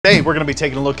Today we're going to be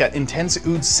taking a look at Intense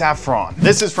Oud Saffron.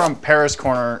 This is from Paris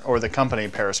Corner, or the company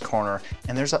Paris Corner,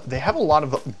 and they have a lot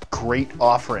of great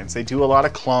offerings. They do a lot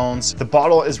of clones. The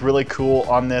bottle is really cool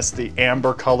on this, the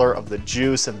amber color of the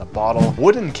juice in the bottle.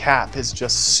 Wooden cap is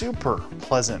just super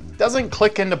pleasant. Doesn't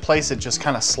click into place, it just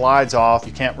kind of slides off.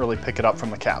 You can't really pick it up from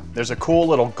the cap. There's a cool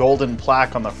little golden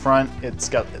plaque on the front. It's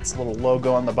got its little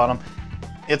logo on the bottom.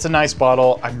 It's a nice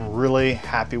bottle. I'm really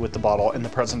happy with the bottle and the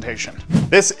presentation.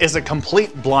 This is a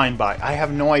complete blind buy. I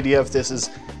have no idea if this is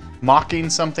mocking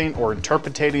something or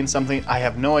interpreting something. I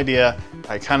have no idea.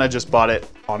 I kind of just bought it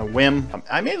on a whim.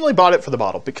 I mainly bought it for the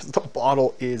bottle because the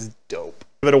bottle is dope.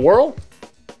 Give it a whirl.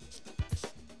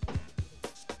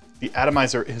 The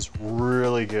atomizer is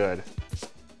really good.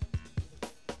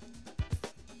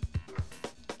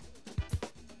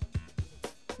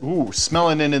 Ooh,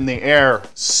 smelling it in the air,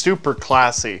 super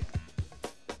classy.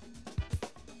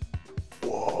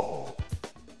 Whoa.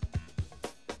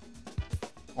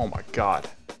 Oh my God.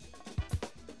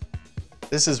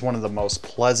 This is one of the most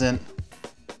pleasant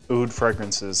oud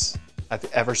fragrances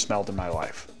I've ever smelled in my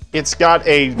life. It's got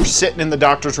a sitting in the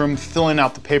doctor's room, filling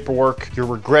out the paperwork, you're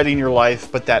regretting your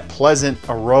life, but that pleasant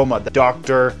aroma, the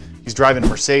doctor, he's driving a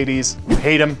Mercedes, you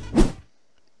hate him,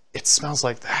 it smells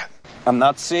like that. I'm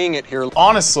not seeing it here.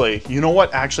 Honestly, you know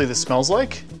what actually this smells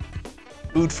like?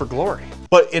 Oud for Glory,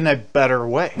 but in a better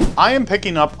way. I am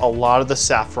picking up a lot of the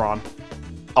saffron,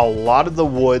 a lot of the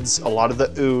woods, a lot of the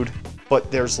oud,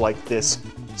 but there's like this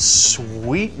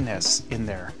sweetness in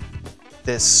there.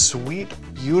 This sweet,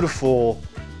 beautiful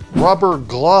rubber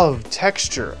glove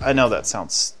texture. I know that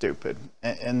sounds stupid,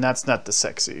 and that's not the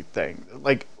sexy thing.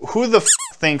 Like, who the f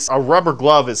thinks a rubber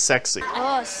glove is sexy?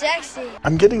 Oh, sexy.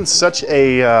 I'm getting such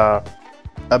a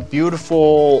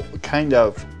beautiful kind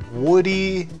of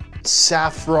woody,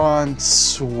 saffron,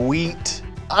 sweet.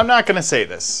 I'm not gonna say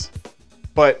this,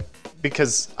 but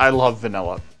because I love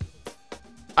vanilla.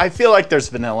 I feel like there's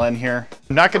vanilla in here.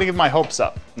 I'm not gonna give my hopes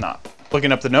up, not.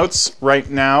 Looking up the notes right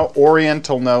now,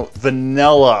 Oriental note,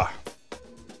 vanilla.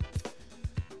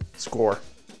 Score.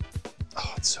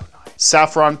 Oh, it's so nice.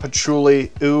 Saffron,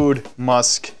 patchouli, oud,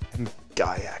 musk, and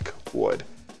Guaiac wood.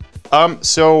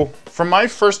 So from my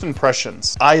first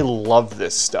impressions, I love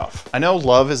this stuff. I know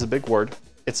love is a big word.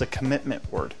 It's a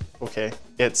commitment word, okay?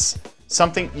 It's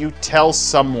something you tell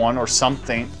someone or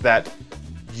something that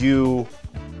you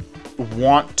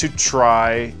want to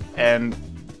try and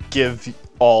give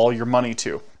all your money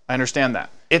to. I understand that.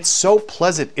 It's so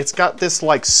pleasant. It's got this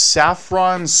like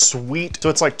saffron sweet, so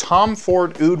it's like Tom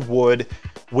Ford oud wood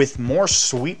with more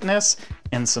sweetness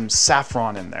and some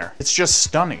saffron in there. It's just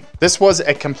stunning. This was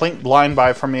a complete blind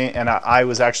buy for me, and I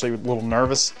was actually a little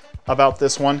nervous about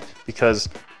this one because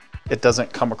it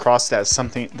doesn't come across as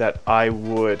something that I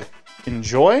would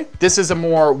enjoy. This is a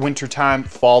more wintertime,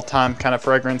 fall time kind of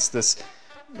fragrance. This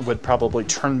would probably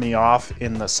turn me off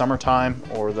in the summertime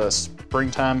or the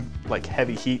springtime, like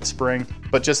heavy heat spring.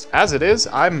 But just as it is,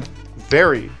 I'm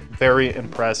very, very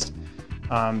impressed.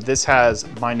 This has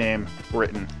my name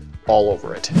written all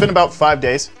over it. It's been about 5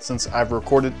 days since I've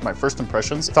recorded my first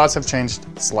impressions. Thoughts have changed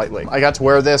slightly. I got to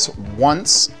wear this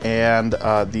once, and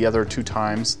the other 2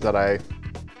 times that I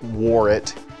wore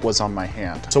it was on my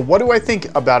hand. So what do I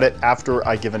think about it after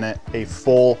I've given it a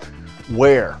full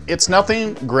wear? It's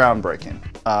nothing groundbreaking.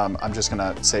 I'm just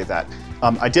gonna say that.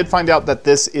 I did find out that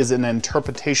this is an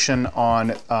interpretation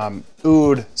on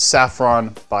Oud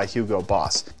Saffron by Hugo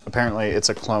Boss. Apparently it's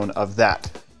a clone of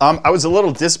that. I was a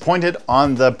little disappointed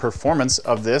on the performance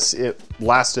of this. It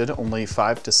lasted only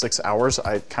 5 to 6 hours.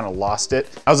 I kind of lost it.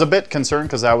 I was a bit concerned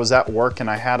because I was at work and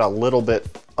I had a little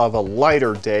bit of a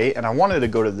lighter day and I wanted to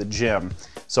go to the gym.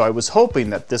 So I was hoping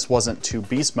that this wasn't too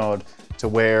beast mode to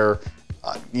where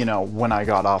you know, when I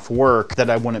got off work, that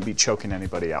I wouldn't be choking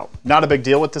anybody out. Not a big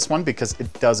deal with this one because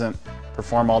it doesn't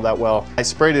perform all that well. I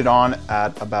sprayed it on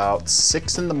at about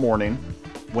 6 in the morning,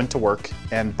 went to work,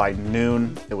 and by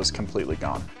noon, it was completely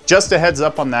gone. Just a heads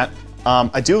up on that.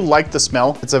 I do like the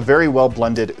smell. It's a very well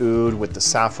blended oud with the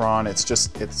saffron.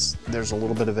 There's a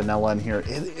little bit of vanilla in here.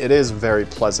 It is very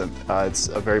pleasant. It's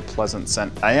a very pleasant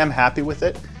scent. I am happy with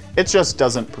it. It just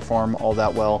doesn't perform all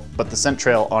that well, but the scent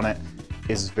trail on it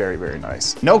is very, very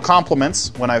nice. No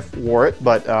compliments when I wore it,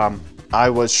 but I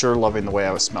was sure loving the way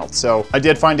I was smelled. So I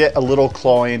did find it a little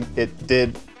cloying. It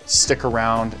did stick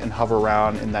around and hover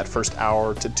around in that first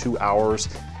hour to 2 hours.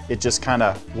 It just kind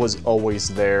of was always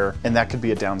there, and that could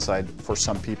be a downside for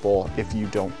some people. If you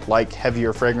don't like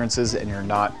heavier fragrances and you're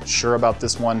not sure about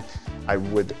this one, I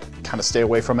would kind of stay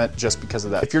away from it just because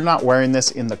of that. If you're not wearing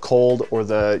this in the cold or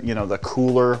the, you know, the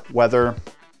cooler weather,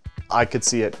 I could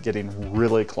see it getting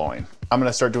really cloying. I'm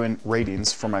gonna start doing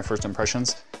ratings for my first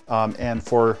impressions. And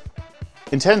for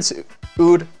Intense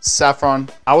Oud Saffron,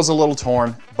 I was a little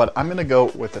torn, but I'm gonna go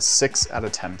with a 6 out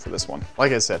of 10 for this one.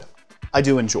 Like I said, I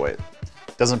do enjoy it.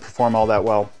 Doesn't perform all that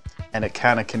well, and it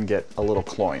kinda can get a little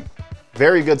cloying.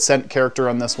 Very good scent character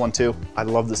on this one too. I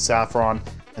love the saffron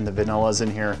and the vanillas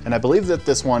in here, and I believe that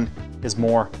this one is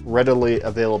more readily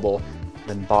available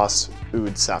than Boss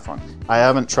Oud Saffron. I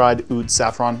haven't tried Oud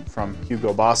Saffron from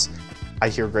Hugo Boss. I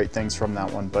hear great things from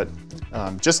that one, but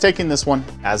just taking this one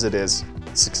as it is,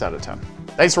 6 out of 10.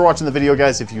 Thanks for watching the video,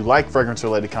 guys. If you like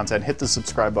fragrance-related content, hit the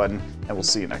subscribe button, and we'll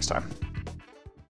see you next time.